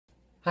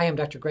Hi, I'm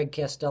Dr. Greg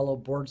Castello,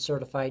 board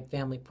certified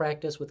family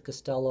practice with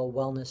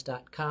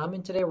CastelloWellness.com,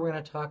 and today we're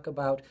going to talk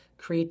about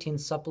creatine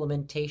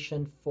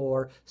supplementation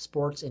for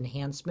sports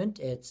enhancement,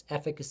 its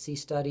efficacy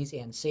studies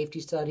and safety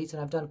studies,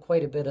 and I've done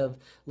quite a bit of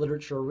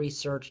literature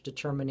research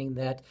determining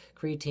that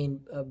creatine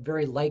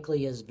very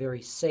likely is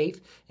very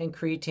safe, and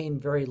creatine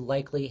very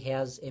likely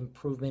has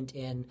improvement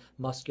in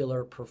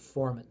muscular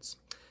performance.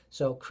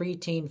 So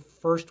creatine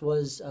first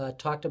was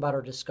talked about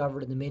or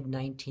discovered in the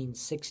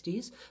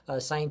mid-1960s.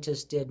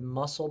 Scientists did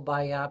muscle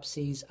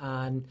biopsies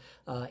on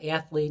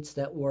athletes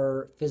that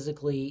were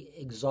physically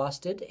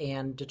exhausted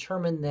and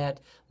determined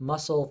that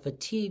muscle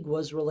fatigue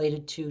was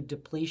related to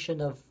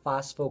depletion of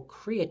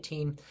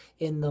phosphocreatine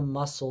in the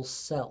muscle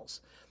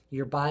cells.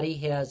 Your body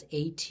has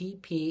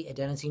ATP,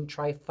 adenosine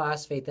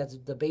triphosphate. That's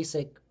the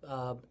basic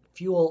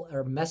fuel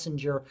or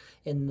messenger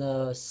in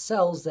the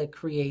cells that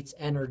creates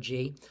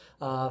energy.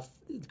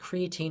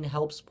 Creatine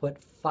helps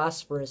put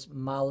phosphorus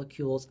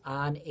molecules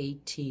on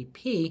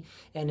ATP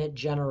and it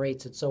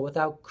generates it. So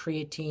without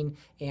creatine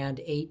and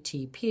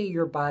ATP,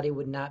 your body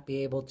would not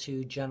be able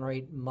to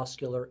generate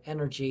muscular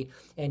energy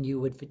and you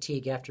would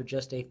fatigue after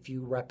just a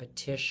few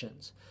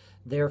repetitions.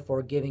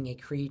 Therefore, giving a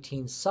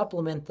creatine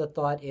supplement, the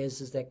thought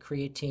is that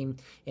creatine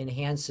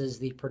enhances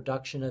the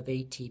production of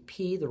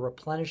ATP, the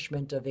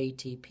replenishment of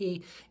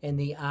ATP, and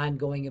the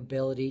ongoing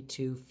ability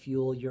to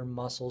fuel your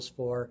muscles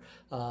for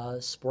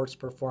sports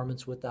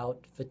performance without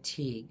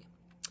fatigue.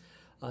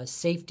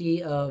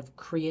 Safety of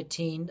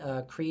creatine.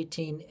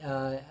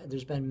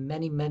 There's been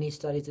many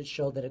studies that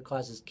show that it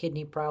causes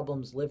kidney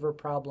problems, liver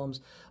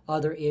problems,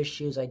 other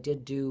issues. I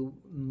did do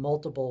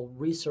multiple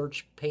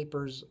research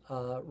papers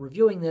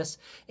reviewing this,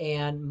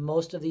 and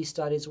most of these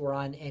studies were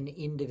on an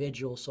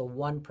individual. So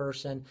one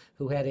person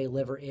who had a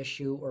liver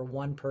issue or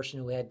one person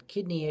who had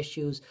kidney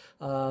issues.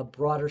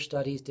 Broader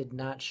studies did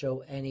not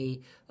show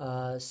any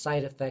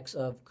side effects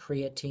of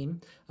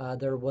creatine.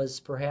 There was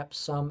perhaps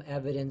some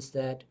evidence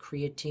that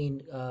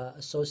creatine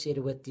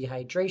associated with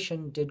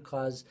dehydration did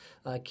cause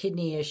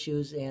kidney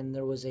issues, and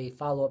there was a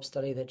follow-up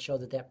study that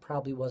showed that that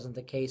probably wasn't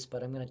the case,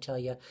 but I'm going to tell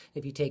you,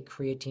 if you take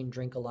creatine,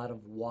 drink a lot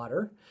of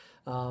water.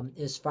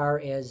 As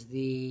far as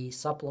the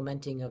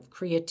supplementing of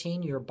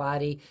creatine, your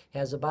body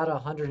has about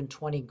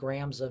 120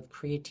 grams of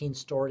creatine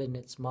stored in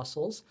its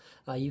muscles.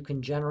 You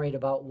can generate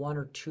about 1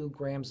 or 2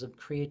 grams of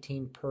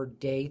creatine per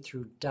day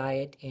through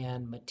diet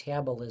and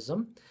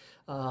metabolism.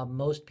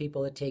 Most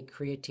people that take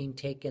creatine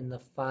take in the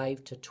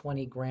 5 to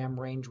 20 gram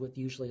range with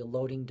usually a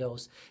loading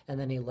dose and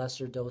then a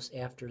lesser dose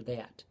after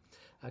that.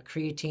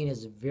 Creatine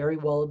is very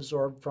well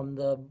absorbed from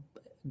the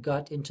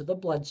gut into the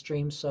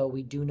bloodstream, so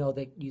we do know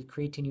that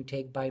creatine you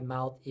take by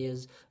mouth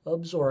is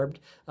absorbed.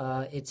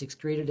 It's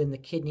excreted in the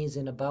kidneys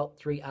in about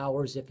 3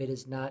 hours if it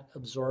is not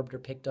absorbed or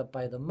picked up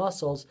by the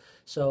muscles.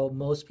 So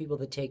most people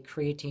that take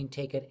creatine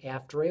take it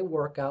after a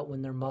workout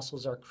when their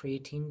muscles are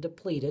creatine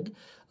depleted.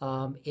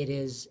 It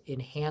is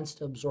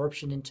enhanced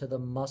absorption into the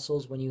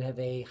muscles when you have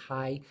a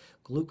high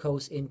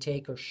glucose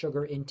intake or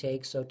sugar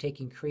intake. So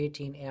taking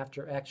creatine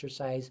after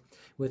exercise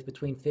with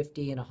between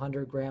 50 and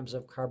 100 grams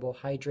of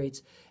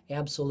carbohydrates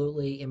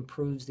absolutely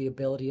improves the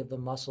ability of the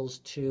muscles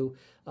to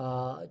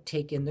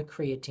take in the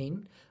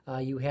creatine.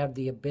 You have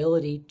the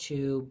ability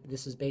to,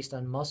 this is based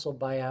on muscle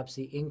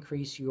biopsy,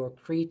 increase your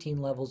creatine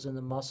levels in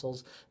the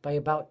muscles by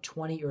about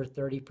 20 or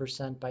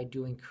 30% by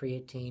doing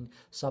creatine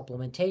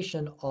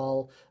supplementation.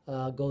 All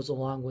goes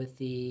along with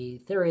the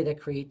theory that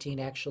creatine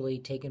actually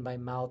taken by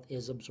mouth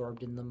is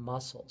absorbed in the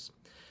muscles.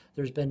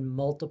 There's been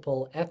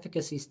multiple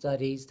efficacy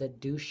studies that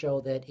do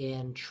show that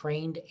in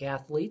trained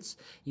athletes,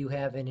 you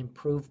have an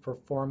improved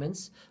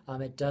performance.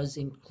 It does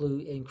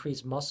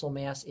increase muscle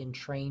mass in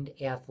trained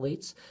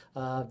athletes.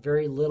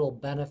 Very little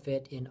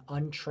benefit in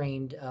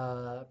untrained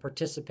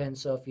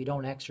participants. So if you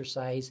don't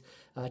exercise,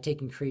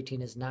 taking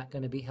creatine is not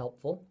going to be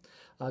helpful.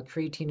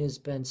 Creatine has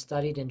been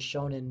studied and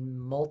shown in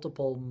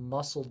multiple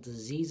muscle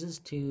diseases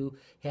to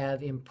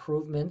have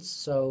improvements.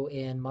 So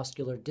in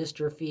muscular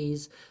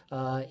dystrophies,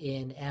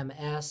 in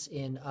MS,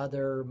 in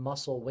other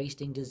muscle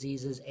wasting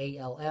diseases,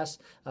 ALS,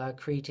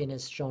 creatine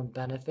has shown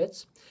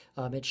benefits.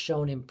 It's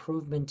shown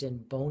improvement in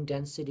bone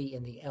density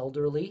in the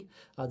elderly.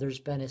 There's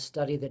been a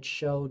study that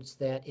shows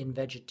that in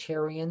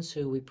vegetarians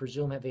who we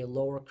presume have a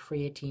lower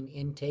creatine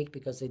intake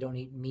because they don't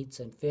eat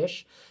meats and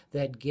fish,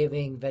 that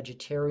giving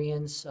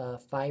vegetarians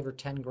 5 or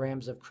 10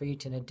 grams of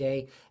creatine a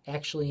day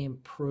actually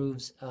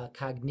improves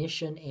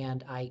cognition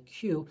and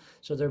IQ.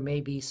 So there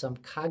may be some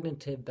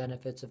cognitive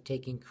benefits of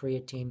taking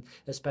creatine,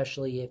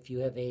 especially if you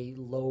have a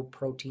low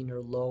protein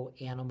or low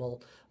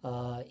animal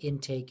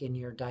intake in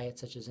your diet,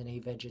 such as in a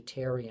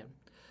vegetarian.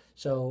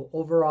 So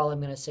overall, I'm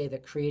going to say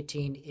that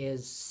creatine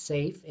is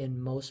safe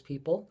in most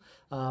people.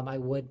 I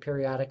would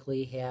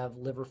periodically have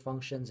liver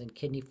functions and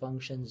kidney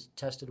functions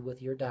tested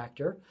with your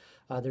doctor.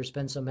 There's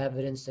been some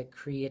evidence that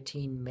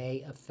creatine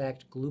may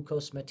affect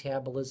glucose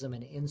metabolism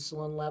and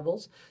insulin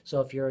levels.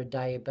 So if you're a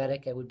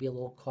diabetic, I would be a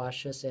little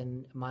cautious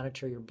and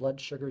monitor your blood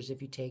sugars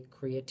if you take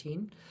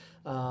creatine.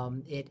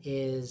 It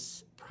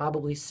is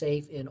probably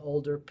safe in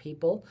older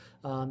people.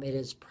 It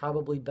is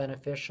probably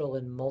beneficial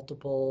in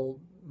multiple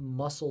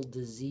muscle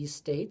disease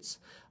states.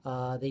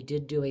 They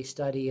did do a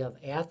study of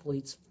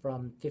athletes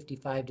from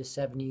 55 to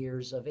 70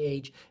 years of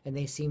age, and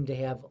they seem to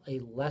have a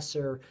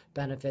lesser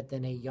benefit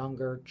than a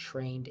younger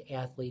trained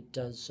athlete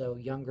does. So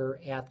younger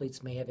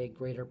athletes may have a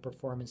greater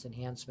performance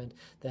enhancement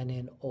than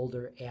in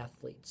older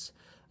athletes.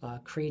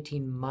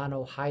 Creatine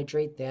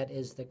monohydrate, that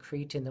is the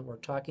creatine that we're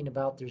talking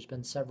about. There's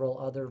been several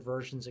other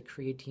versions of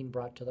creatine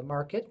brought to the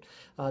market.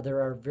 There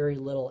are very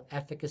little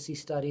efficacy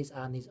studies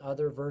on these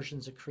other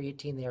versions of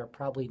creatine. They are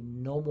probably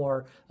no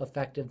more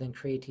effective than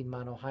creatine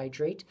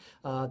monohydrate.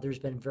 There's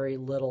been very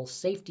little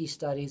safety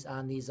studies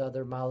on these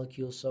other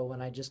molecules. So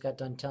when I just got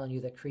done telling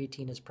you that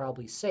creatine is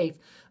probably safe,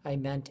 I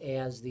meant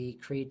as the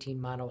creatine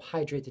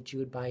monohydrate that you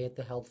would buy at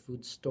the health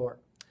food store.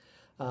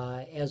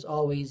 As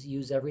always,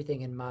 use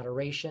everything in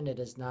moderation. It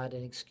is not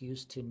an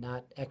excuse to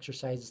not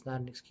exercise. It's not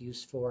an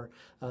excuse for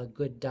a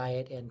good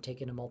diet and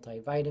taking a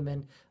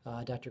multivitamin.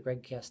 Dr.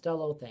 Greg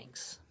Castello,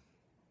 thanks.